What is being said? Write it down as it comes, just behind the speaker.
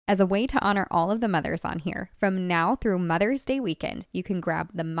As a way to honor all of the mothers on here, from now through Mother's Day weekend, you can grab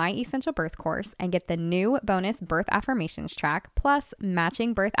the My Essential Birth course and get the new bonus birth affirmations track, plus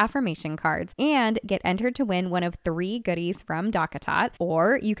matching birth affirmation cards, and get entered to win one of 3 goodies from DockATot.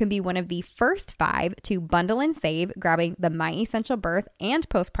 Or you can be one of the first 5 to bundle and save, grabbing the My Essential Birth and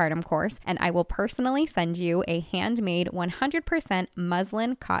postpartum course, and I will personally send you a handmade 100%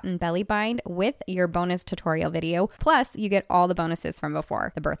 muslin cotton belly bind with your bonus tutorial video. Plus, you get all the bonuses from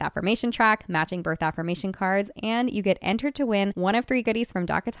before: the birth affirmation track, matching birth affirmation cards, and you get entered to win one of 3 goodies from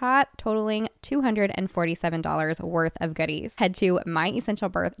DockATot, totaling $247 worth of goodies. Head to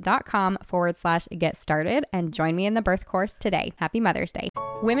myessentialbirth.com/get started and join me in the birth course today. Happy Mother's Day.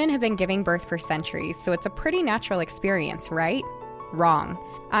 Women have been giving birth for centuries, so it's a pretty natural experience, right? Wrong.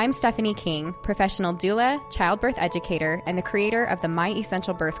 I'm Stephanie King, professional doula, childbirth educator, and the creator of the My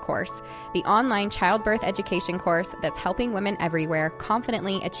Essential Birth course, the online childbirth education course that's helping women everywhere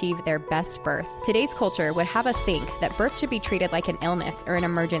confidently achieve their best birth. Today's culture would have us think that birth should be treated like an illness or an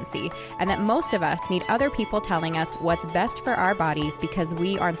emergency, and that most of us need other people telling us what's best for our bodies because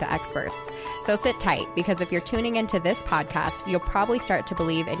we aren't the experts. So sit tight, because if you're tuning into this podcast, you'll probably start to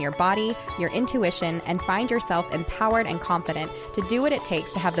believe in your body, your intuition, and find yourself empowered and confident to do what it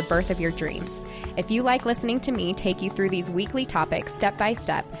takes to have the birth of your dreams. If you like listening to me take you through these weekly topics step by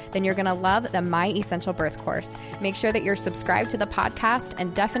step, then you're going to love the My Essential Birth course. Make sure that you're subscribed to the podcast,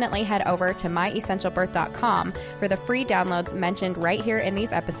 and definitely head over to myessentialbirth.com for the free downloads mentioned right here in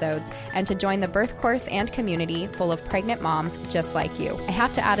these episodes, and to join the birth course and community full of pregnant moms just like you. I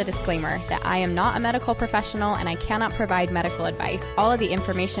have to add a disclaimer that I am not a medical professional and I cannot provide medical advice. All of the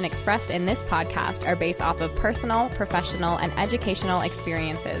information expressed in this podcast are based off of personal, professional, and educational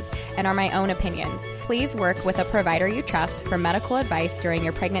experiences and are my own opinions. Please work with a provider you trust for medical advice during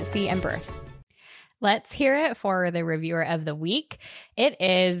your pregnancy and birth. Let's hear it for the reviewer of the week. It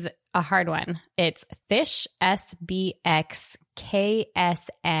is a hard one. It's Fish SBX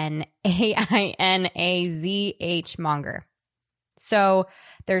KSNAINAZH Monger. So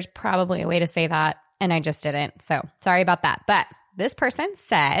there's probably a way to say that, and I just didn't. So sorry about that. But this person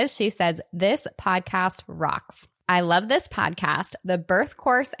says, this podcast rocks. I love this podcast. The birth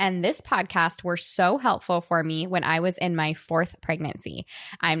course and this podcast were so helpful for me when I was in my 4th pregnancy.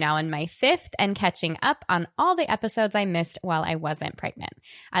 I'm now in my 5th and catching up on all the episodes I missed while I wasn't pregnant.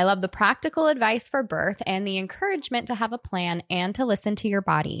 I love the practical advice for birth and the encouragement to have a plan and to listen to your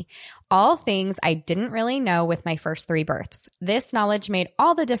body. All things I didn't really know with my first 3 births. This knowledge made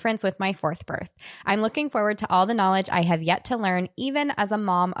all the difference with my 4th birth. I'm looking forward to all the knowledge I have yet to learn, even as a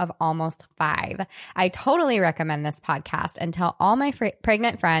mom of almost 5. I totally recommend this podcast and tell all my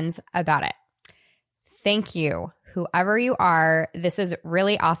pregnant friends about it. Thank you, whoever you are. This is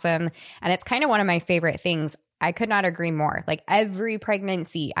really awesome. And it's kind of one of my favorite things. I could not agree more. Like every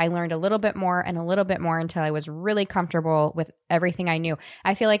pregnancy, I learned a little bit more and a little bit more until I was really comfortable with everything I knew.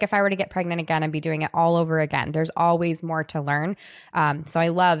 I feel like if I were to get pregnant again, I'd be doing it all over again. There's always more to learn. So I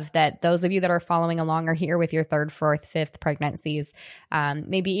love that those of you that are following along are here with your 3rd, 4th, 5th pregnancies,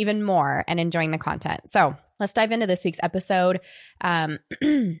 maybe even more, and enjoying the content. So let's dive into this week's episode. Kind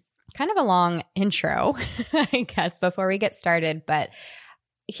of a long intro, I guess, before we get started. But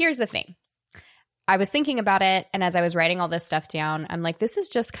here's the thing. I was thinking about it, and as I was writing all this stuff down, I'm like, this is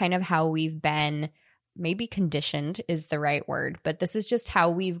just kind of how we've been, maybe conditioned is the right word, but this is just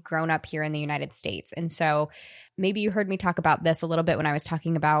how we've grown up here in the United States. And so maybe you heard me talk about this a little bit when I was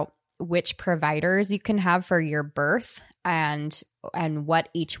talking about which providers you can have for your birth and what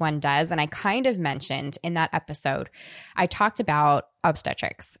each one does. And I kind of mentioned in that episode, I talked about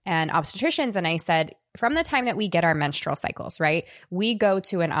obstetrics and obstetricians. And I said, from the time that we get our menstrual cycles, right, we go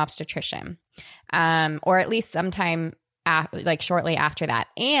to an obstetrician, or at least sometime like shortly after that.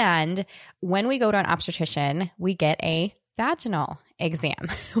 And when we go to an obstetrician, we get a vaginal exam,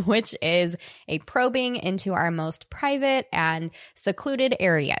 which is a probing into our most private and secluded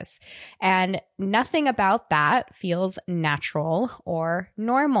areas. And nothing about that feels natural or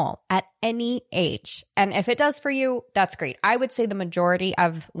normal at any age. And if it does for you, that's great. I would say the majority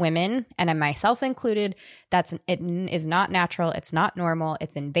of women, and myself included, it is not natural. It's not normal.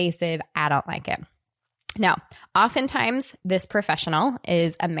 It's invasive. I don't like it. Now, oftentimes this professional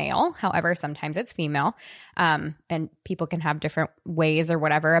is a male. However, sometimes it's female. And people can have different ways or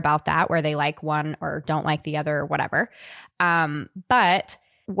whatever about that, where they like one or don't like the other or whatever. But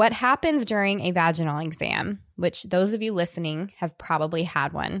what happens during a vaginal exam, which those of you listening have probably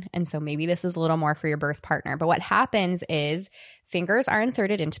had one, and so maybe this is a little more for your birth partner, but what happens is fingers are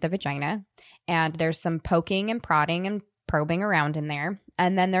inserted into the vagina, and there's some poking and prodding and probing around in there.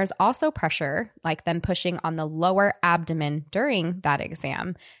 And then there's also pressure, like them pushing on the lower abdomen during that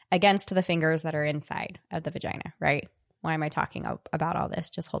exam against the fingers that are inside of the vagina, right? Why am I talking about all this?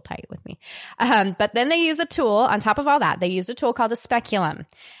 Just hold tight with me. But then they use a tool on top of all that. They use a tool called a speculum.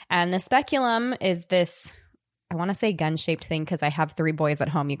 And the speculum is this, I want to say gun-shaped thing because I have 3 boys at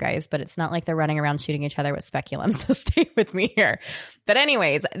home, you guys, but it's not like they're running around shooting each other with speculums, so stay with me here. But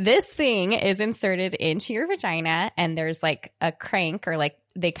anyways, this thing is inserted into your vagina and there's like a crank or like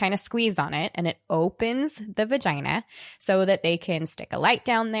they kind of squeeze on it and it opens the vagina so that they can stick a light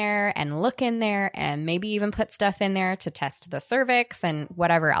down there and look in there and maybe even put stuff in there to test the cervix and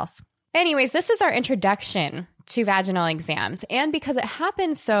whatever else. Anyways, this is our introduction to vaginal exams. And because it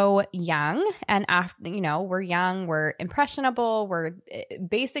happens so young and after, we're young, we're impressionable,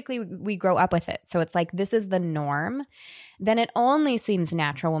 we grow up with it. So it's like, this is the norm. Then it only seems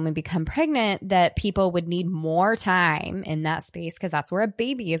natural when we become pregnant that people would need more time in that space because that's where a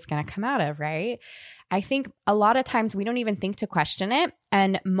baby is going to come out of, right? I think a lot of times we don't even think to question it.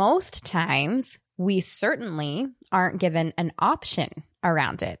 And most times we certainly aren't given an option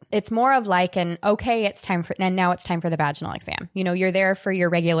around it. It's more of like now it's time for the vaginal exam. You're there for your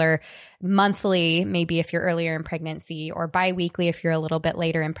regular monthly, maybe if you're earlier in pregnancy, or biweekly if you're a little bit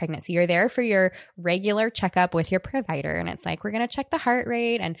later in pregnancy. You're there for your regular checkup with your provider. And it's like, we're going to check the heart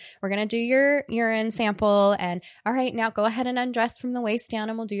rate and we're going to do your urine sample. And all right, now go ahead and undress from the waist down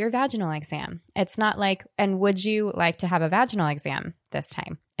and we'll do your vaginal exam. It's not like, and would you like to have a vaginal exam this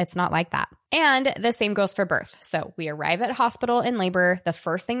time? It's not like that. And the same goes for birth. So we arrive at hospital in labor. The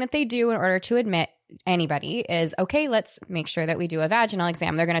first thing that they do in order to admit anybody is, okay, let's make sure that we do a vaginal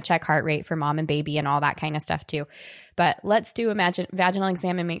exam. They're going to check heart rate for mom and baby and all that kind of stuff too. But let's do a vaginal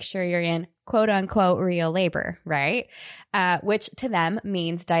exam and make sure you're in quote unquote real labor, right? Which to them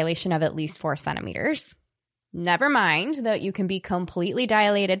means dilation of at least 4 centimeters. Never mind that you can be completely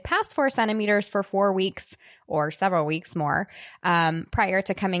dilated past 4 centimeters for 4 weeks or several weeks more prior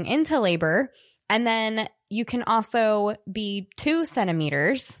to coming into labor. And then you can also be 2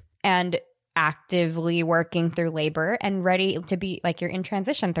 centimeters and actively working through labor and ready to be like you're in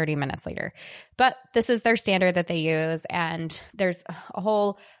transition 30 minutes later. But this is their standard that they use. And there's a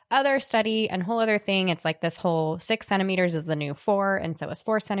whole other study and whole other thing. It's like this whole 6 centimeters is the new 4. And so is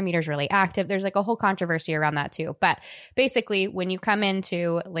 4 centimeters really active? There's like a whole controversy around that too. But basically when you come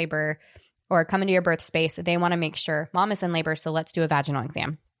into labor or come into your birth space, they want to make sure mom is in labor. So let's do a vaginal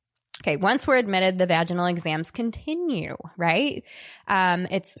exam. Okay, once we're admitted, the vaginal exams continue, right?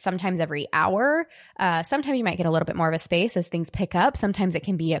 It's sometimes every hour. Sometimes you might get a little bit more of a space as things pick up. Sometimes it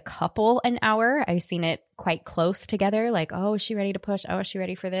can be a couple an hour. I've seen it quite close together, like, oh, is she ready to push? Oh, is she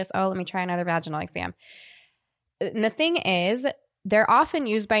ready for this? Oh, let me try another vaginal exam. And the thing is, they're often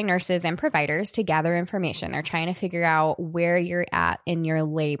used by nurses and providers to gather information. They're trying to figure out where you're at in your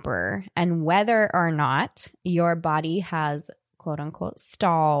labor and whether or not your body has quote unquote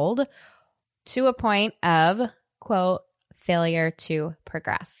stalled to a point of quote failure to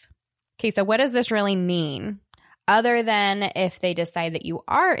progress. Okay, so what does this really mean? Other than if they decide that you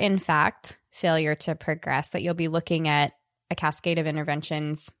are in fact failure to progress, that you'll be looking at a cascade of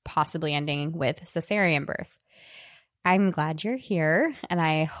interventions, possibly ending with cesarean birth. I'm glad you're here, and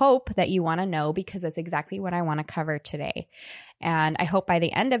I hope that you want to know because it's exactly what I want to cover today. And I hope by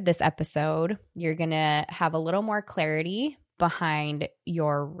the end of this episode, you're going to have a little more clarity behind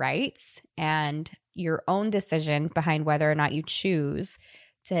your rights and your own decision behind whether or not you choose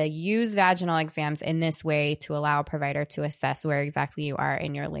to use vaginal exams in this way to allow a provider to assess where exactly you are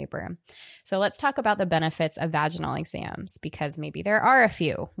in your labor. So let's talk about the benefits of vaginal exams because maybe there are a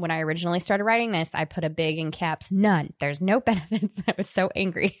few. When I originally started writing this, I put a big in caps, none. There's no benefits. I was so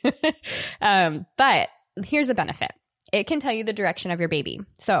angry. But here's a benefit. It can tell you the direction of your baby.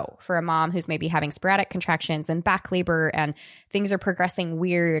 So for a mom who's maybe having sporadic contractions and back labor and things are progressing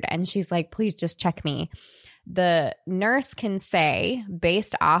weird and she's like, please just check me. The nurse can say,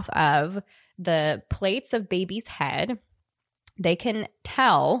 based off of the plates of baby's head, they can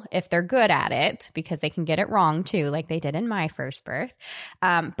tell if they're good at it because they can get it wrong too, like they did in my first birth.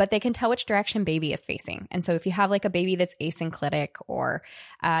 But they can tell which direction baby is facing. And so if you have like a baby that's asynclitic or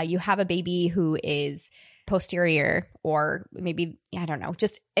you have a baby who is posterior or maybe, I don't know,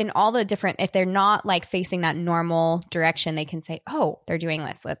 just in all the different, if they're not like facing that normal direction, they can say, oh, they're doing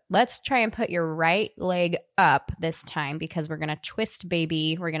this. Let's try and put your right leg up this time because we're going to twist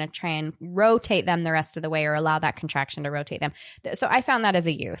baby. We're going to try and rotate them the rest of the way or allow that contraction to rotate them. So I found that as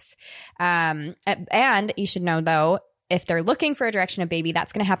a use. And you should know though, if they're looking for a direction of baby,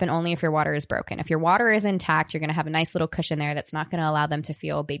 that's going to happen only if your water is broken. If your water is intact, you're going to have a nice little cushion there that's not going to allow them to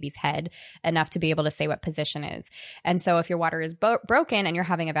feel baby's head enough to be able to say what position is. And so if your water is broken and you're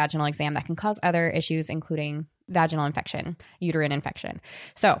having a vaginal exam, that can cause other issues, including vaginal infection, uterine infection.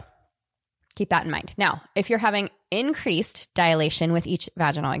 So keep that in mind. Now, if you're having increased dilation with each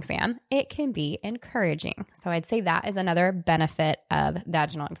vaginal exam, it can be encouraging. So I'd say that is another benefit of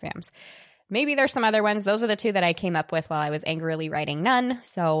vaginal exams. Maybe there's some other ones. Those are the two that I came up with while I was angrily writing none.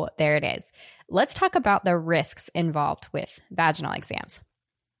 So there it is. Let's talk about the risks involved with vaginal exams.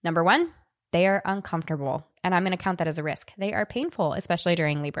 Number one, they are uncomfortable. And I'm going to count that as a risk. They are painful, especially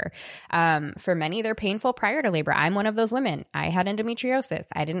during labor. For many, they're painful prior to labor. I'm one of those women. I had endometriosis.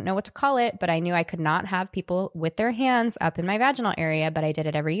 I didn't know what to call it, but I knew I could not have people with their hands up in my vaginal area, but I did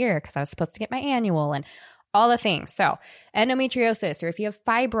it every year because I was supposed to get my annual and all the things. So endometriosis, or if you have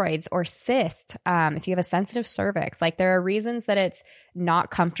fibroids or cysts, if you have a sensitive cervix, like there are reasons that it's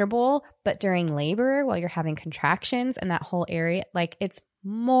not comfortable, but during labor while you're having contractions and that whole area, like it's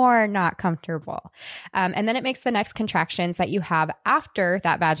more not comfortable. And then it makes the next contractions that you have after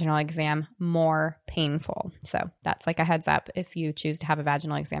that vaginal exam more painful. So that's like a heads up if you choose to have a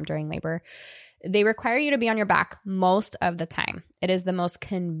vaginal exam during labor. They require you to be on your back most of the time. It is the most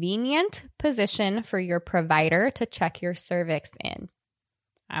convenient position for your provider to check your cervix in.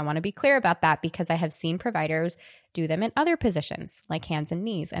 I want to be clear about that because I have seen providers do them in other positions like hands and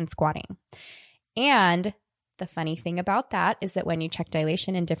knees and squatting. And the funny thing about that is that when you check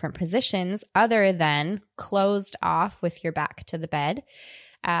dilation in different positions, other than closed off with your back to the bed,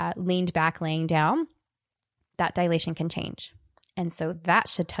 leaned back, laying down, that dilation can change. And so that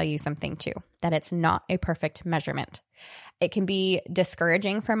should tell you something too, that it's not a perfect measurement. It can be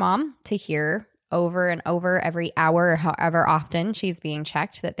discouraging for mom to hear over and over every hour, or however often she's being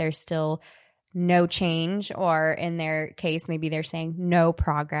checked, that there's still no change, or in their case, maybe they're saying no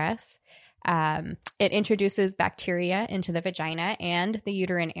progress. It introduces bacteria into the vagina and the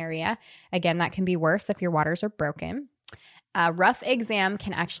uterine area. Again, that can be worse if your waters are broken. A rough exam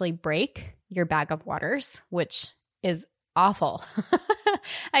can actually break your bag of waters, which is awful.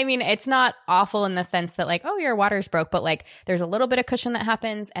 I mean, it's not awful in the sense that like, oh, your water's broke, but like there's a little bit of cushion that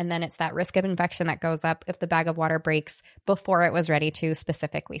happens, and then it's that risk of infection that goes up if the bag of water breaks before it was ready to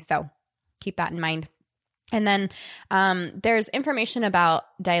specifically. So keep that in mind. And then there's information about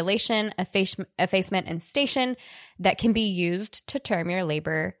dilation, effacement, and station that can be used to term your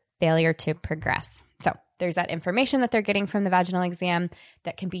labor failure to progress. So there's that information that they're getting from the vaginal exam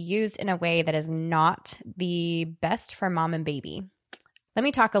that can be used in a way that is not the best for mom and baby. Let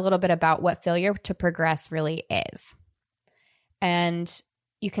me talk a little bit about what failure to progress really is. And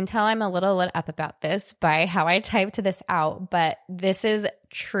you can tell I'm a little lit up about this by how I typed this out, but this is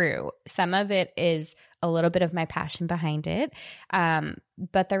true. Some of it is a little bit of my passion behind it,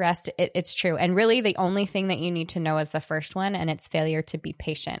 but the rest, it's true. And really the only thing that you need to know is the first one, and it's failure to be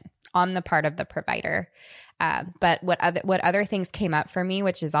patient on the part of the provider. But what other things came up for me,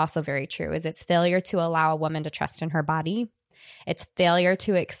 which is also very true, is it's failure to allow a woman to trust in her body. It's failure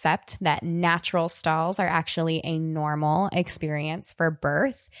to accept that natural stalls are actually a normal experience for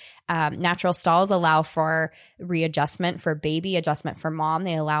birth. Natural stalls allow for readjustment for baby, adjustment for mom.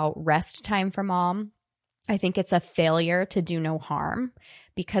 They allow rest time for mom. I think it's a failure to do no harm,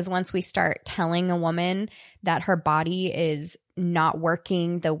 because once we start telling a woman that her body is not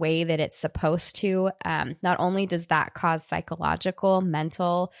working the way that it's supposed to, not only does that cause psychological,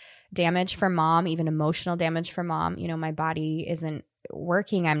 mental damage for mom, even emotional damage for mom. You know, my body isn't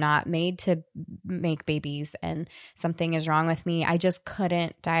working. I'm not made to make babies, and something is wrong with me. I just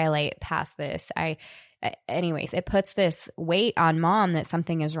couldn't dilate past this. Anyways, it puts this weight on mom that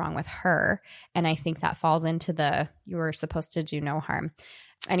something is wrong with her. And I think that falls into you were supposed to do no harm.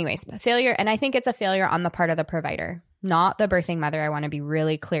 Anyways, failure. And I think it's a failure on the part of the provider, not the birthing mother. I want to be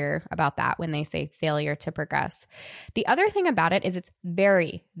really clear about that when they say failure to progress. The other thing about it is it's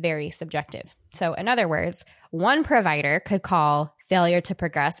very, very subjective. So in other words, one provider could call failure to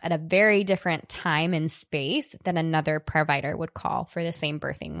progress at a very different time and space than another provider would call for the same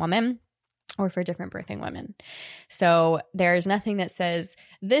birthing woman, or for different birthing women. So there's nothing that says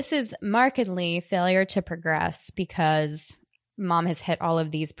this is markedly failure to progress because mom has hit all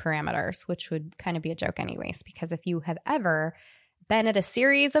of these parameters, which would kind of be a joke anyways, because if you have ever been at a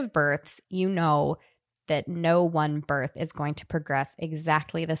series of births, you know that no one birth is going to progress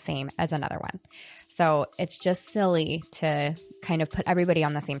exactly the same as another one. So it's just silly to kind of put everybody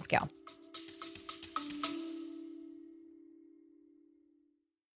on the same scale.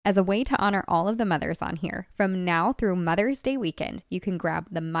 As a way to honor all of the mothers on here, from now through Mother's Day weekend, you can grab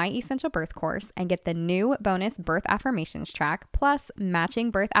the My Essential Birth course and get the new bonus birth affirmations track, plus matching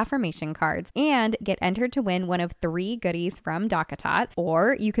birth affirmation cards, and get entered to win one of 3 goodies from DockATot.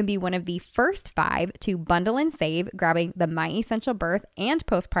 Or you can be one of the first 5 to bundle and save, grabbing the My Essential Birth and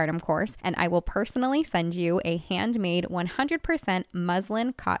postpartum course, and I will personally send you a handmade 100%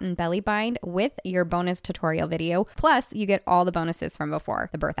 muslin cotton belly bind with your bonus tutorial video. Plus, you get all the bonuses from before: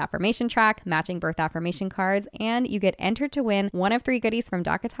 the birth affirmation track, matching birth affirmation cards, and you get entered to win one of 3 goodies from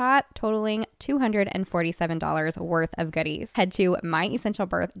DockATot, totaling $247 worth of goodies. Head to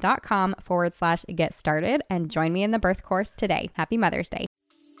myessentialbirth.com/get started and join me in the birth course today. Happy Mother's Day.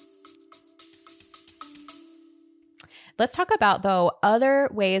 Let's talk about, though, other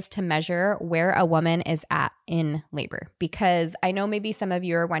ways to measure where a woman is at in labor, because I know maybe some of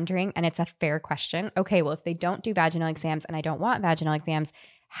you are wondering, and it's a fair question. Okay, well, if they don't do vaginal exams and I don't want vaginal exams,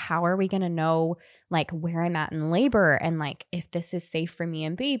 how are we going to know like where I'm at in labor and like if this is safe for me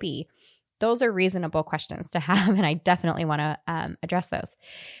and baby? Those are reasonable questions to have, and I definitely want to address those.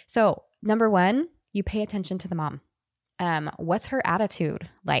 So, number 1, you pay attention to the mom. What's her attitude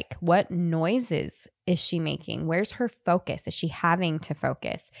like? What noises is she making? Where's her focus? Is she having to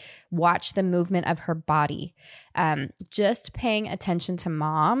focus? Watch the movement of her body. Just paying attention to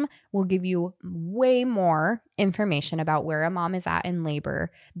mom will give you way more information about where a mom is at in labor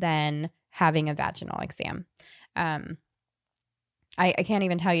than having a vaginal exam. I can't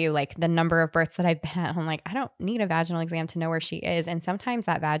even tell you like the number of births that I've been at. I'm like, I don't need a vaginal exam to know where she is. And sometimes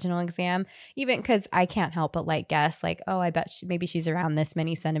that vaginal exam, even because I can't help but like guess like, oh, I bet maybe she's around this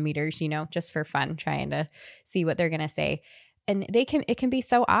many centimeters, you know, just for fun, trying to see what they're going to say. And it can be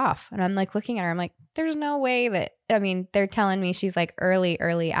so off. And I'm like looking at her, I'm like, there's no way that, I mean, they're telling me she's like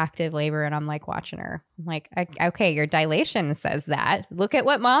early active labor. And I'm like watching her. I'm like, okay, your dilation says that. Look at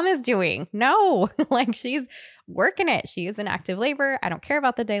what mom is doing. No, like she's working it. She is in active labor. I don't care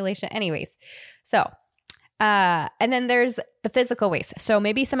about the dilation. Anyways. So, and then there's the physical ways. So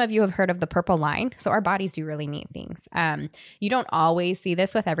maybe some of you have heard of the purple line. So our bodies do really neat things. You don't always see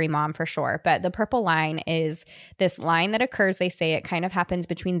this with every mom for sure, but the purple line is this line that occurs. They say it kind of happens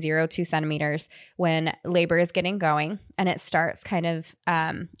between 0 to 2 centimeters when labor is getting going, and it starts kind of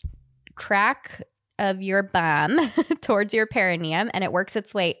crack of your bum towards your perineum, and it works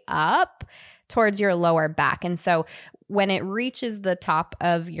its way up towards your lower back. And so when it reaches the top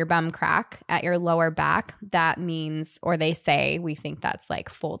of your bum crack at your lower back, that means, or they say, we think that's like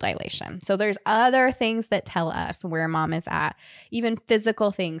full dilation. So there's other things that tell us where mom is at, even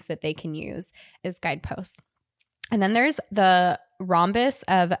physical things that they can use as guideposts. And then there's the rhombus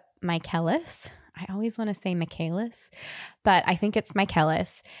of Michaelis. I always want to say Michaelis, but I think it's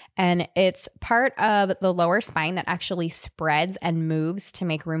Michaelis. And it's part of the lower spine that actually spreads and moves to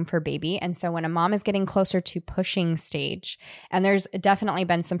make room for baby. And so when a mom is getting closer to pushing stage, and there's definitely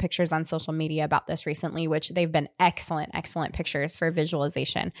been some pictures on social media about this recently, which they've been excellent pictures for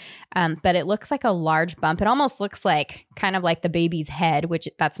visualization. But it looks like a large bump. It almost looks like kind of like the baby's head, which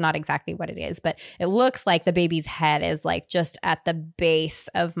that's not exactly what it is, but it looks like the baby's head is like just at the base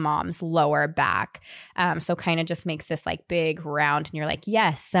of mom's lower back. So kind of just makes this like big round, and you're like,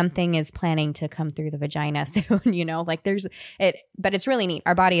 yes, something is planning to come through the vagina soon, you know, like there's it, but it's really neat.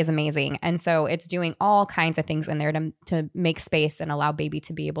 Our body is amazing. And so it's doing all kinds of things in there to make space and allow baby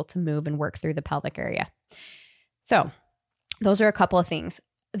to be able to move and work through the pelvic area. So those are a couple of things.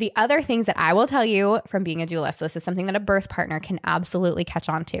 The other things that I will tell you from being a doula, so this is something that a birth partner can absolutely catch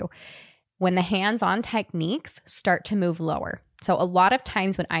on to, when the hands-on techniques start to move lower. So a lot of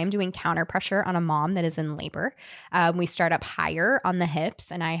times when I'm doing counter pressure on a mom that is in labor, we start up higher on the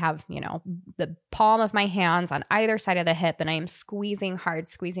hips, and I have, you know, the palm of my hands on either side of the hip, and I am squeezing hard,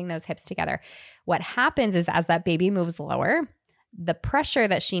 squeezing those hips together. What happens is as that baby moves lower, the pressure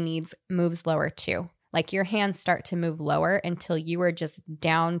that she needs moves lower too. Like your hands start to move lower until you are just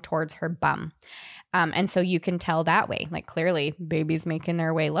down towards her bum. And so you can tell that way, like clearly baby's making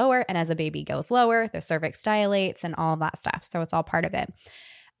their way lower. And as a baby goes lower, the cervix dilates and all that stuff. So it's all part of it.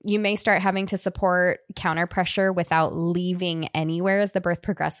 You may start having to support counter pressure without leaving anywhere as the birth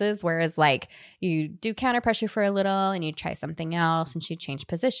progresses. Whereas like you do counter pressure for a little and you try something else and she'd change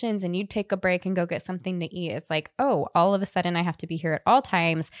positions and you'd take a break and go get something to eat. It's like, oh, all of a sudden I have to be here at all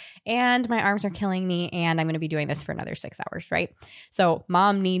times and my arms are killing me and I'm going to be doing this for another 6 hours, right? So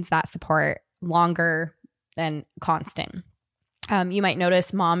mom needs that support longer than constant. You might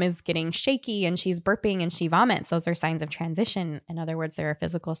notice mom is getting shaky and she's burping and she vomits. Those are signs of transition. In other words, there are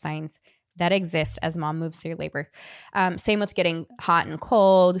physical signs that exist as mom moves through labor. Same with getting hot and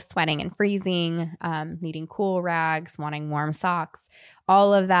cold, sweating and freezing, needing cool rags, wanting warm socks.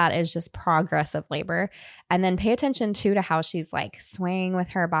 All of that is just progress of labor. And then pay attention too to how she's like swaying with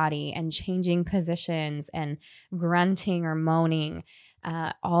her body and changing positions and grunting or moaning.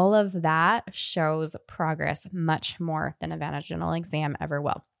 All of that shows progress much more than a vaginal exam ever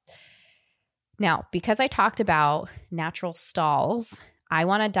will. Now, because I talked about natural stalls, I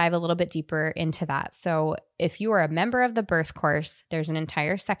want to dive a little bit deeper into that. So if you are a member of the birth course, there's an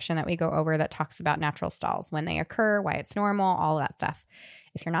entire section that we go over that talks about natural stalls, when they occur, why it's normal, all of that stuff.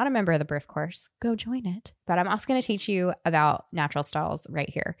 If you're not a member of the birth course, go join it. But I'm also going to teach you about natural stalls right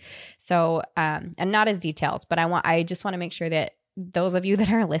here. So, and not as detailed, but I just want to make sure that those of you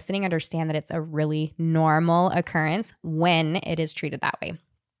that are listening understand that it's a really normal occurrence when it is treated that way.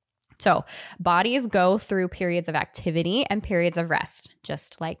 So bodies go through periods of activity and periods of rest,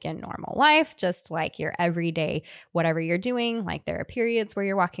 just like in normal life, just like your everyday, whatever you're doing. Like there are periods where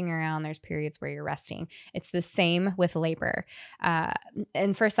you're walking around, there's periods where you're resting. It's the same with labor.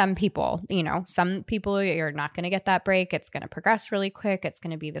 And for some people, some people, you're not going to get that break. It's going to progress really quick. It's going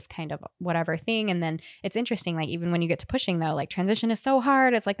to be this kind of whatever thing. And then it's interesting, like even when you get to pushing though, like transition is so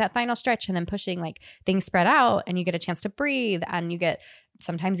hard. It's like that final stretch, and then pushing, like things spread out and you get a chance to breathe, and you get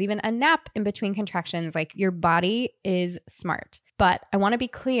sometimes even a nap in between contractions. Like your body is smart. But I want to be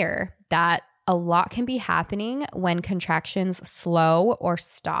clear that a lot can be happening when contractions slow or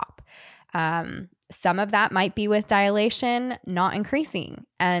stop. Some of that might be with dilation not increasing.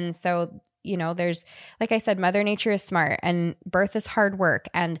 And so, there's, like I said, Mother Nature is smart, and birth is hard work,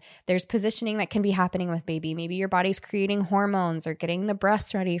 and there's positioning that can be happening with baby. Maybe your body's creating hormones or getting the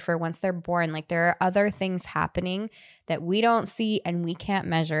breast ready for once they're born. Like there are other things happening that we don't see and we can't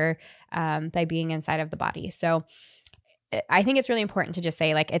measure by being inside of the body. So I think it's really important to just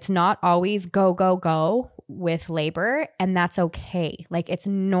say, like, it's not always go, go, go with labor, and that's okay. Like it's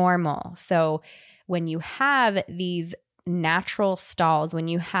normal. So when you have these natural stalls, when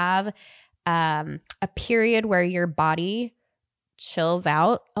you have a period where your body chills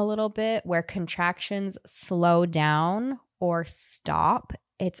out a little bit, where contractions slow down or stop,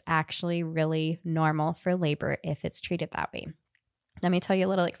 it's actually really normal for labor if it's treated that way. Let me tell you a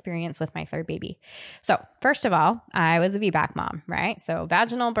little experience with my third baby. So first of all, I was a VBAC mom, right? So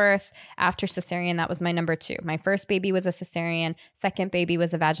vaginal birth after cesarean, that was my number 2. My first baby was a cesarean. Second baby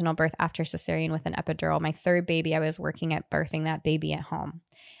was a vaginal birth after cesarean with an epidural. My third baby, I was working at birthing that baby at home.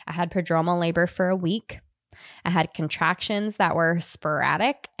 I had prodromal labor for a week. I had contractions that were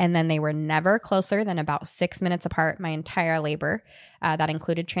sporadic, and then they were never closer than about 6 minutes apart my entire labor. That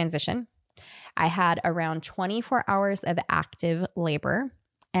included transition. I had around 24 hours of active labor.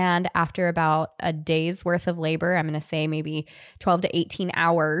 And after about a day's worth of labor, I'm going to say maybe 12 to 18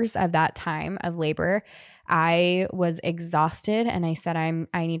 hours of that time of labor, I was exhausted, and I said,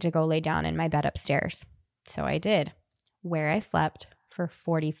 I need to go lay down in my bed upstairs. So I did, where I slept for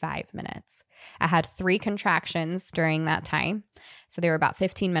 45 minutes. I had 3 contractions during that time. So they were about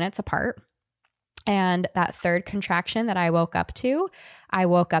 15 minutes apart. And that third contraction that I woke up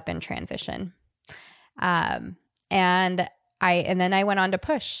in transition. And then I went on to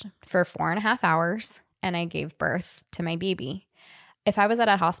push for 4.5 hours, and I gave birth to my baby. If I was at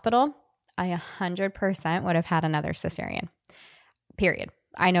a hospital, I 100% would have had another cesarean, period.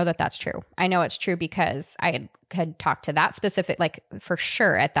 I know that that's true. I know it's true because I had talked to that specific, like for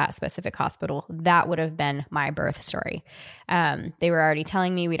sure at that specific hospital, that would have been my birth story. They were already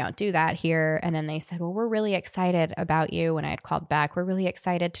telling me we don't do that here. And then they said, well, we're really excited about you. When I had called back, we're really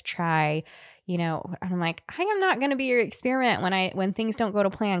excited to try, and I'm like, I am not going to be your experiment when things don't go to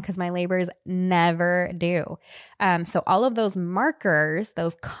plan, because my labors never do. So all of those markers,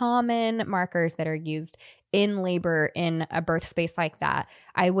 those common markers that are used in labor in a birth space like that,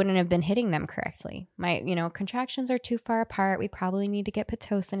 I wouldn't have been hitting them correctly. My, contractions are too far apart. We probably need to get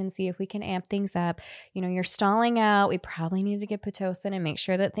Pitocin and see if we can amp things up. You're stalling out. We probably need to get Pitocin and make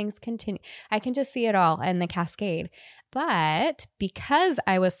sure that things continue. I can just see it all in the cascade. But because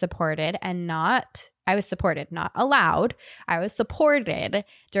I was supported not allowed, I was supported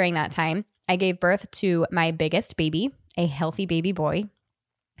during that time, I gave birth to my biggest baby, a healthy baby boy.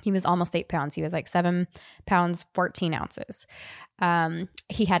 He was almost 8 pounds. He was like 7 pounds, 14 ounces.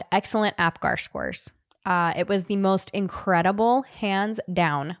 He had excellent APGAR scores. It was the most incredible, hands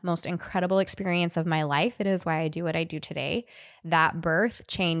down, most incredible experience of my life. It is why I do what I do today. That birth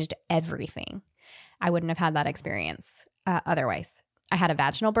changed everything. I wouldn't have had that experience otherwise. I had a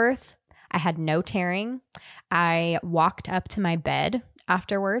vaginal birth. I had no tearing. I walked up to my bed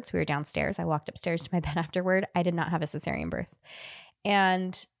afterwards. We were downstairs. I walked upstairs to my bed afterward. I did not have a cesarean birth.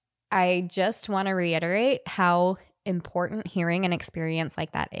 And I just want to reiterate how important hearing an experience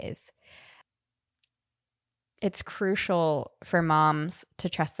like that is. It's crucial for moms to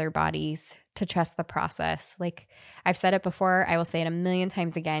trust their bodies, to trust the process. Like I've said it before, I will say it a million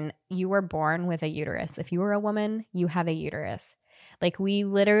times again. You were born with a uterus. If you were a woman, you have a uterus. Like we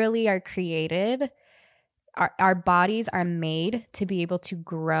literally are created, our bodies are made to be able to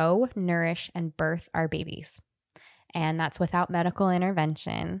grow, nourish, and birth our babies. And that's without medical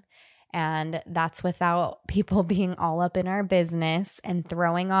intervention. And that's without people being all up in our business and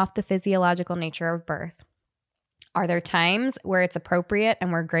throwing off the physiological nature of birth. Are there times where it's appropriate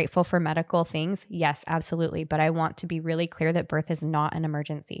and we're grateful for medical things? Yes, absolutely. But I want to be really clear that birth is not an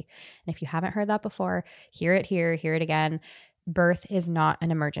emergency. And if you haven't heard that before, hear it here, hear it again. Birth is not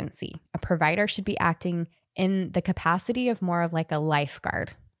an emergency. A provider should be acting in the capacity of more of like a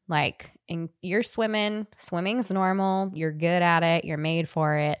lifeguard. Like you're swimming's normal, you're good at it, you're made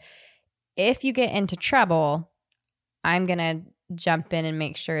for it. If you get into trouble, I'm going to jump in and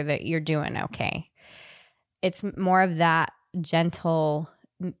make sure that you're doing okay. It's more of that gentle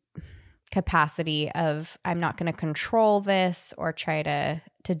capacity of I'm not going to control this or try to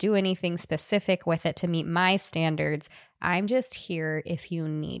do anything specific with it to meet my standards. I'm just here if you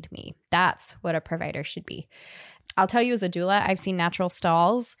need me. That's what a provider should be. I'll tell you as a doula, I've seen natural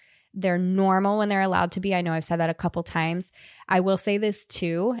stalls. They're normal when they're allowed to be. I know I've said that a couple times. I will say this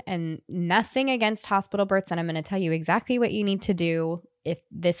too, and nothing against hospital births, and I'm going to tell you exactly what you need to do if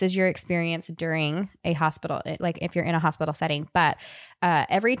this is your experience during a hospital, like if you're in a hospital setting. But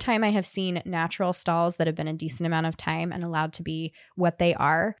every time I have seen natural stalls that have been a decent amount of time and allowed to be what they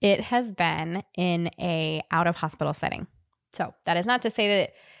are, it has been in a out of hospital setting. So that is not to say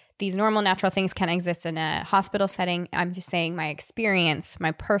that these normal natural things can exist in a hospital setting. I'm just saying my experience,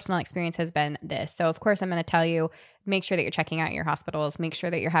 my personal experience has been this. So of course I'm going to tell you, make sure that you're checking out your hospitals, make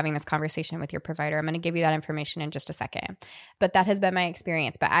sure that you're having this conversation with your provider. I'm going to give you that information in just a second. But that has been my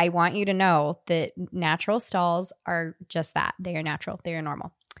experience. But I want you to know that natural stalls are just that. They are natural. They are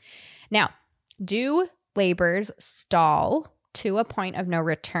normal. Now, do labors stall to a point of no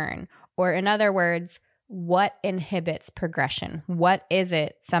return? Or in other words, what inhibits progression? What is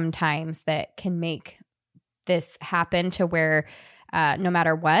it sometimes that can make this happen to where no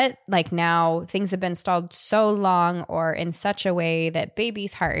matter what, like now things have been stalled so long or in such a way that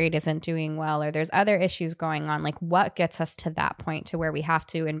baby's heart rate isn't doing well or there's other issues going on? Like what gets us to that point to where we have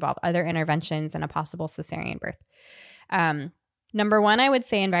to involve other interventions and a possible cesarean birth? Number one, I would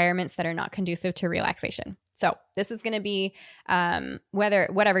say environments that are not conducive to relaxation. So this is going to be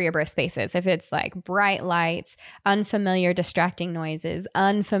whatever your birth space is. If it's like bright lights, unfamiliar distracting noises,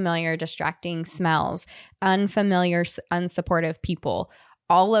 unfamiliar distracting smells, unfamiliar unsupportive people,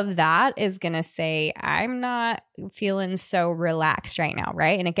 all of that is going to say, I'm not feeling so relaxed right now,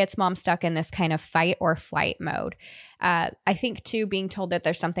 right? And it gets mom stuck in this kind of fight or flight mode. I think too, being told that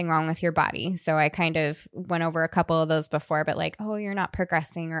there's something wrong with your body. So I kind of went over a couple of those before, but like, oh, you're not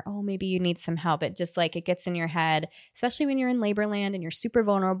progressing, or oh, maybe you need some help. It just like, it gets in your head, especially when you're in labor land and you're super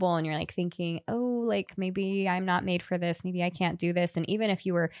vulnerable and you're like thinking, oh, like maybe I'm not made for this. Maybe I can't do this. And even if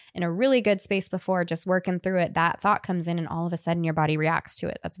you were in a really good space before, just working through it, that thought comes in and all of a sudden your body reacts to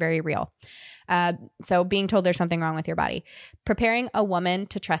it. That's very real. So being told there's something wrong with your body. Preparing a woman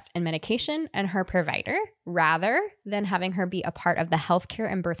to trust in medication and her provider rather than having her be a part of the healthcare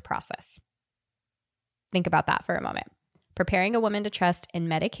and birth process. Think about that for a moment. Preparing a woman to trust in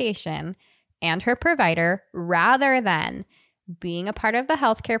medication and her provider rather than being a part of the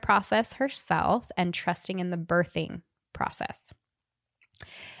healthcare process herself and trusting in the birthing process.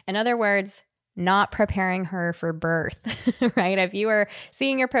 In other words, not preparing her for birth, right? If you are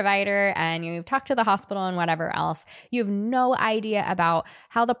seeing your provider and you've talked to the hospital and whatever else, you have no idea about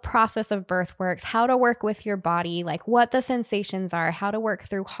how the process of birth works, how to work with your body, like what the sensations are, how to work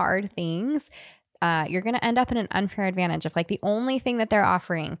through hard things, you're going to end up in an unfair advantage if like the only thing that they're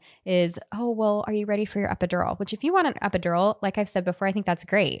offering is, oh, well, are you ready for your epidural? Which if you want an epidural, like I've said before, I think that's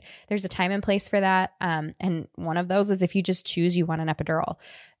great. There's a time and place for that. And one of those is if you just choose you want an epidural.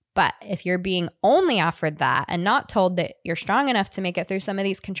 But if you're being only offered that and not told that you're strong enough to make it through some of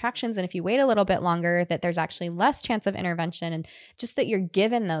these contractions, and if you wait a little bit longer, that there's actually less chance of intervention, and just that you're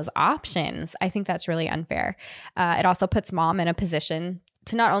given those options, I think that's really unfair. It also puts mom in a position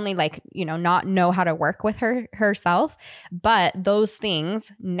to not only not know how to work with herself, but those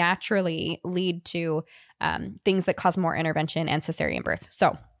things naturally lead to things that cause more intervention and cesarean birth.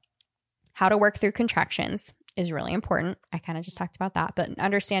 So how to work through contractions is really important. I kind of just talked about that, but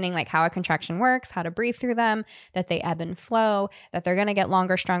understanding like how a contraction works, how to breathe through them, that they ebb and flow, that they're going to get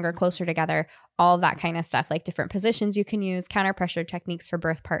longer, stronger, closer together, all that kind of stuff, like different positions you can use, counter pressure techniques for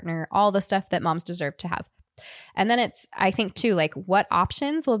birth partner, all the stuff that moms deserve to have. And then it's, I think too, like what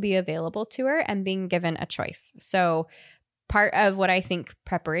options will be available to her and being given a choice. So part of what I think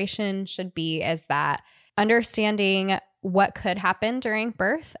preparation should be is that understanding what could happen during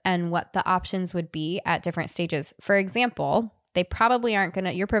birth and what the options would be at different stages. For example, they probably aren't going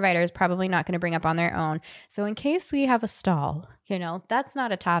to, your provider is probably not going to bring up on their own. So in case we have a stall, that's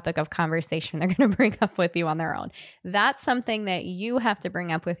not a topic of conversation they're going to bring up with you on their own. That's something that you have to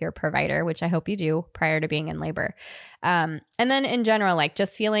bring up with your provider, which I hope you do prior to being in labor. And then in general, like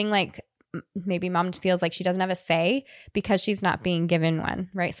just feeling like maybe mom feels like she doesn't have a say because she's not being given one,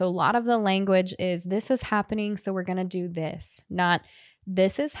 right? So a lot of the language is this is happening, so we're going to do this, not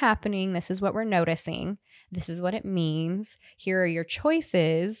this is happening, this is what we're noticing, this is what it means, here are your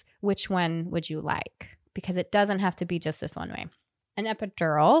choices, which one would you like? Because it doesn't have to be just this one way. An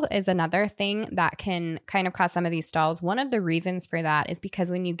epidural is another thing that can kind of cause some of these stalls. One of the reasons for that is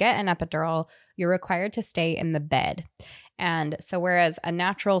because when you get an epidural, you're required to stay in the bed. And so whereas a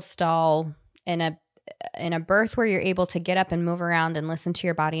natural stall in a birth where you're able to get up and move around and listen to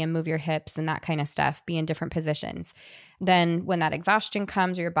your body and move your hips and that kind of stuff, be in different positions. Then when that exhaustion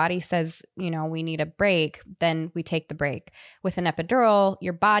comes or your body says, we need a break, then we take the break. With an epidural,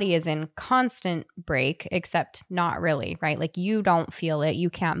 your body is in constant break, except not really, right? Like you don't feel it. You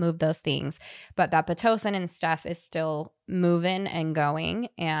can't move those things, but that Pitocin and stuff is still moving and going.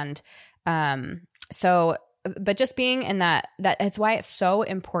 And but just being in that it's why it's so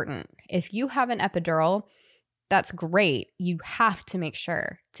important. If you have an epidural, that's great. You have to make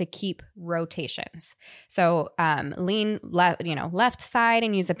sure to keep rotations. So lean left side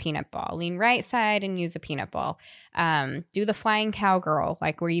and use a peanut ball. Lean right side and use a peanut ball. Do the flying cowgirl,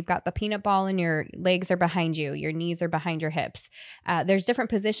 like where you've got the peanut ball and your legs are behind you, your knees are behind your hips. There's different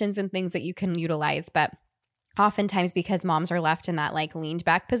positions and things that you can utilize, but oftentimes because moms are left in that like leaned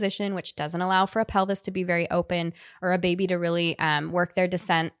back position, which doesn't allow for a pelvis to be very open or a baby to really work their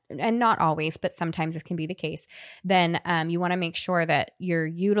descent, and not always, but sometimes it can be the case, then you want to make sure that you're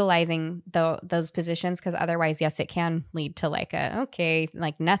utilizing those positions, because otherwise, yes, it can lead to like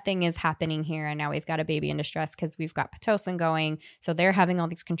nothing is happening here and now we've got a baby in distress because we've got Pitocin going. So they're having all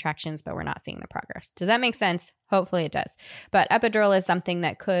these contractions, but we're not seeing the progress. Does that make sense? Hopefully it does. But epidural is something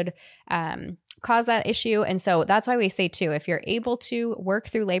that could cause that issue. And so that's why we say too, if you're able to work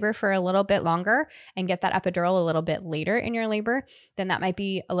through labor for a little bit longer and get that epidural a little bit later in your labor, then that might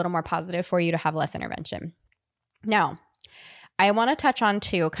be a little more positive for you to have less intervention. Now, I want to touch on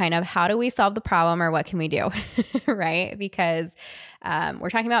too, kind of how do we solve the problem or what can we do, right? Because we're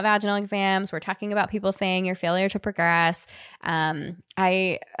talking about vaginal exams. We're talking about people saying your failure to progress.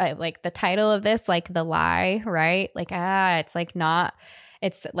 I like the title of this, like the lie, right? Like, it's like not,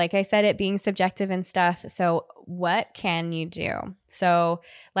 it's like I said, it being subjective and stuff. So what can you do? So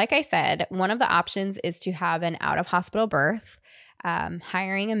like I said, one of the options is to have an out of hospital birth.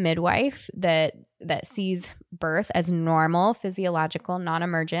 Hiring a midwife that sees birth as normal, physiological,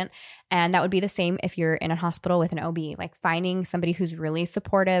 non-emergent. And that would be the same if you're in a hospital with an OB, like finding somebody who's really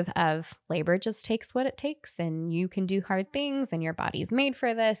supportive of labor just takes what it takes and you can do hard things and your body's made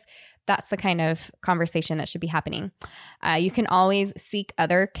for this. That's the kind of conversation that should be happening. You can always seek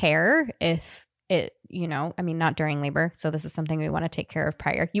other care if it, not during labor. So this is something we want to take care of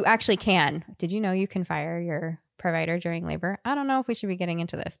prior. You actually can. Did you know you can fire your provider during labor? I don't know if we should be getting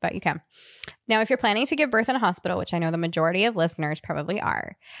into this, but you can. Now, if you're planning to give birth in a hospital, which I know the majority of listeners probably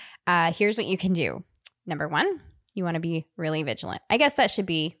are, here's what you can do. Number one, you want to be really vigilant. I guess that should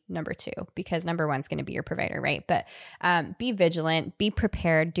be number two, because number one's going to be your provider, right? But be vigilant, be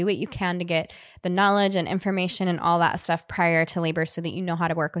prepared, do what you can to get the knowledge and information and all that stuff prior to labor so that you know how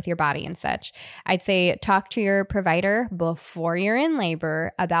to work with your body and such. I'd say talk to your provider before you're in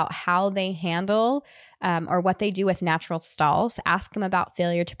labor about how they handle or what they do with natural stalls. Ask them about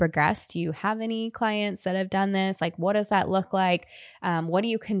failure to progress. Do you have any clients that have done this? Like, what does that look like? What do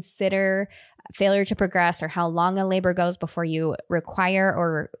you consider failure to progress, or how long a labor goes before you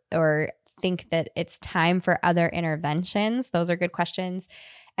require or think that it's time for other interventions? Those are good questions.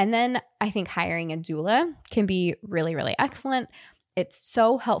 And then I think hiring a doula can be really, really excellent. It's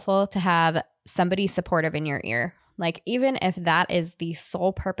so helpful to have somebody supportive in your ear. Like, even if that is the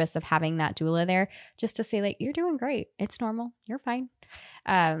sole purpose of having that doula there, just to say like, you're doing great. It's normal. You're fine.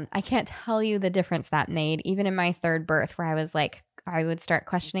 I can't tell you the difference that made, even in my third birth, where I was like, I would start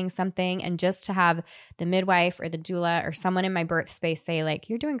questioning something, and just to have the midwife or the doula or someone in my birth space say like,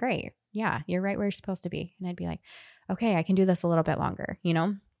 you're doing great. yeah, you're right where you're supposed to be. And I'd be like, okay, I can do this a little bit longer, you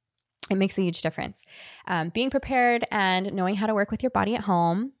know? It makes a huge difference. Being prepared and knowing how to work with your body at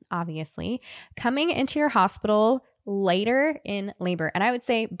home, obviously. Coming into your hospital later in labor, and I would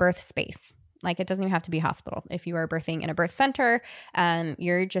say birth space. Like, it doesn't even have to be hospital. If you are birthing in a birth center,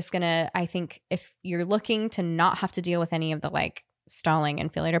 you're just going to, I think if you're looking to not have to deal with any of the like stalling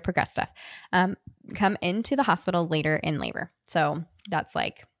and failure to progress stuff, come into the hospital later in labor. So that's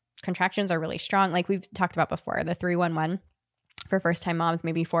like contractions are really strong. Like we've talked about before, the 3-1-1 for first time moms,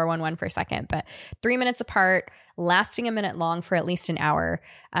 maybe 4-1-1 for a second, but 3 minutes apart, lasting a minute long for at least an hour.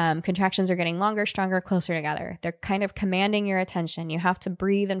 Contractions are getting longer, stronger, closer together. They're kind of commanding your attention. You have to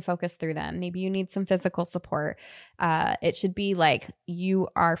breathe and focus through them. Maybe you need some physical support. It should be like you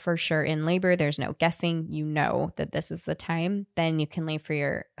are for sure in labor. There's no guessing. You know that this is the time. Then you can leave for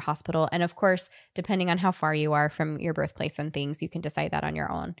your hospital. And of course, depending on how far you are from your birthplace and things, you can decide that on your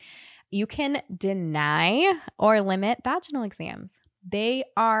own. You can deny or limit vaginal exams. They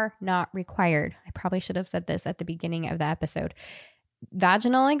are not required. I probably should have said this at the beginning of the episode.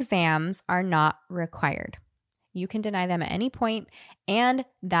 Vaginal exams are not required. You can deny them at any point, and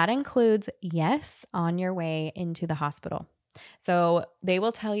that includes, yes, on your way into the hospital. So they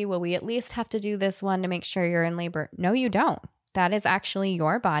will tell you, well, we at least have to do this one to make sure you're in labor. No, you don't. That is actually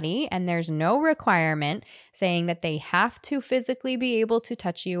your body, and there's no requirement saying that they have to physically be able to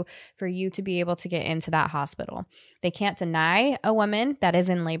touch you for you to be able to get into that hospital. They can't deny a woman that is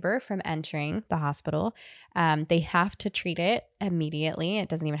in labor from entering the hospital. They have to treat it immediately. It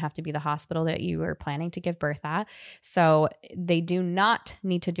doesn't even have to be the hospital that you are planning to give birth at. So they do not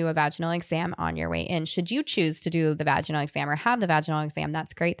need to do a vaginal exam on your way in. Should you choose to do the vaginal exam or have the vaginal exam,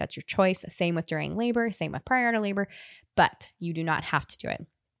 that's great. That's your choice. Same with during labor, same with prior to labor, but you do not have to do it.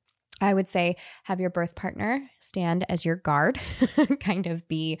 I would say have your birth partner stand as your guard, kind of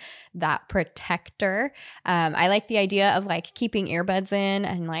be that protector. I like the idea of like keeping earbuds in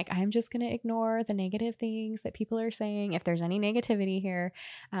and like, I'm just going to ignore the negative things that people are saying if there's any negativity here.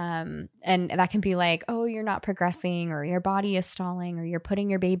 And that can be like, oh, you're not progressing, or your body is stalling, or you're putting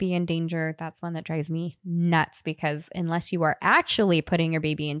your baby in danger. That's one that drives me nuts, because unless you are actually putting your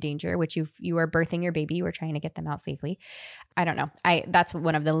baby in danger, which you are birthing your baby, you are trying to get them out safely. I don't know. That's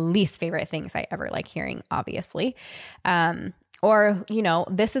one of the least favorite things I ever like hearing, obviously. Or, you know,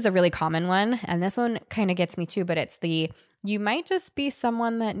 this is a really common one, and this one kind of gets me too, but it's you might just be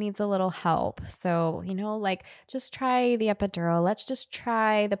someone that needs a little help. So, you know, like just try the epidural. Let's just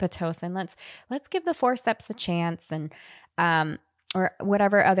try the Pitocin. Let's give the forceps a chance, and, or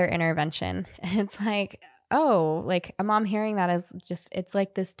whatever other intervention. And it's like, oh, like a mom hearing that is just, it's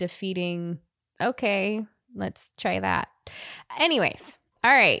like this defeating, okay, let's try that. Anyways.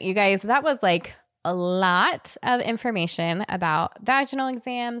 All right, you guys, that was like a lot of information about vaginal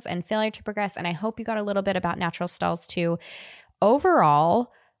exams and failure to progress. And I hope you got a little bit about natural stalls too.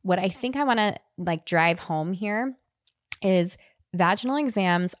 Overall, what I think I want to like drive home here is vaginal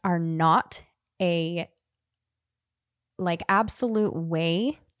exams are not a like absolute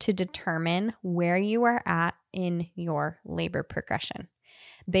way to determine where you are at in your labor progression.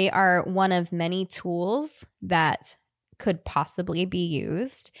 They are one of many tools that could possibly be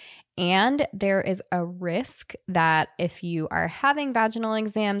used. And there is a risk that if you are having vaginal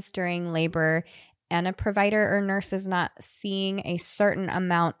exams during labor and a provider or nurse is not seeing a certain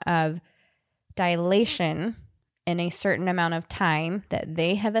amount of dilation in a certain amount of time that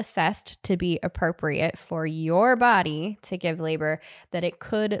they have assessed to be appropriate for your body to give labor, that it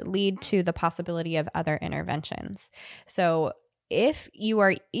could lead to the possibility of other interventions. So if you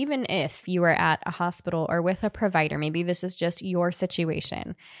are at a hospital or with a provider, maybe this is just your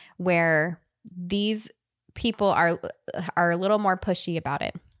situation where these people are a little more pushy about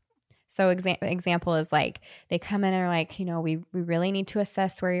it. So example is like they come in and are like, you know, we really need to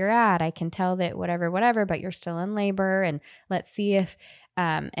assess where you're at. I can tell that whatever, but you're still in labor, and let's see if,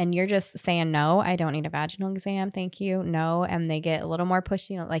 and you're just saying, no, I don't need a vaginal exam. Thank you. No. And they get a little more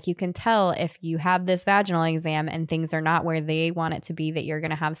pushy. Like you can tell if you have this vaginal exam and things are not where they want it to be, that you're going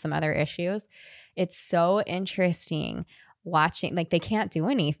to have some other issues. It's so interesting watching, like they can't do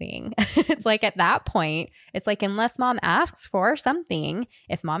anything. It's like at that point, it's like unless mom asks for something,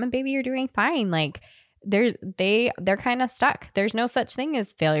 if mom and baby are doing fine, like they're kind of stuck. There's no such thing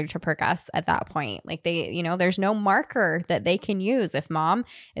as failure to progress at that point. Like they, you know, there's no marker that they can use. If mom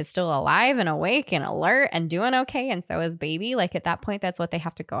is still alive and awake and alert and doing okay, and so is baby, like at that point, that's what they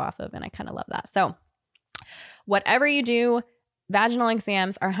have to go off of. And I kind of love that. So whatever you do, vaginal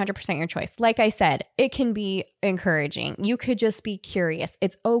exams are 100% your choice. Like I said, it can be encouraging. You could just be curious.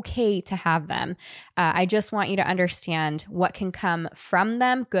 It's okay to have them. I just want you to understand what can come from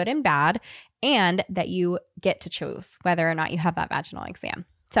them, good and bad, and that you get to choose whether or not you have that vaginal exam.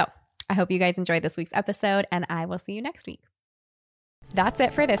 So I hope you guys enjoyed this week's episode, and I will see you next week. That's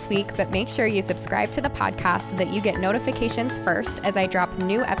it for this week, but make sure you subscribe to the podcast so that you get notifications first as I drop a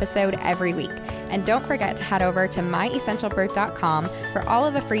new episode every week. And don't forget to head over to myessentialbirth.com for all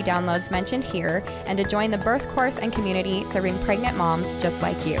of the free downloads mentioned here and to join the birth course and community serving pregnant moms just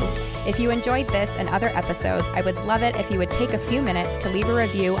like you. If you enjoyed this and other episodes, I would love it if you would take a few minutes to leave a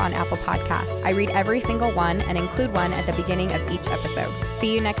review on Apple Podcasts. I read every single one and include one at the beginning of each episode.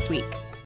 See you next week.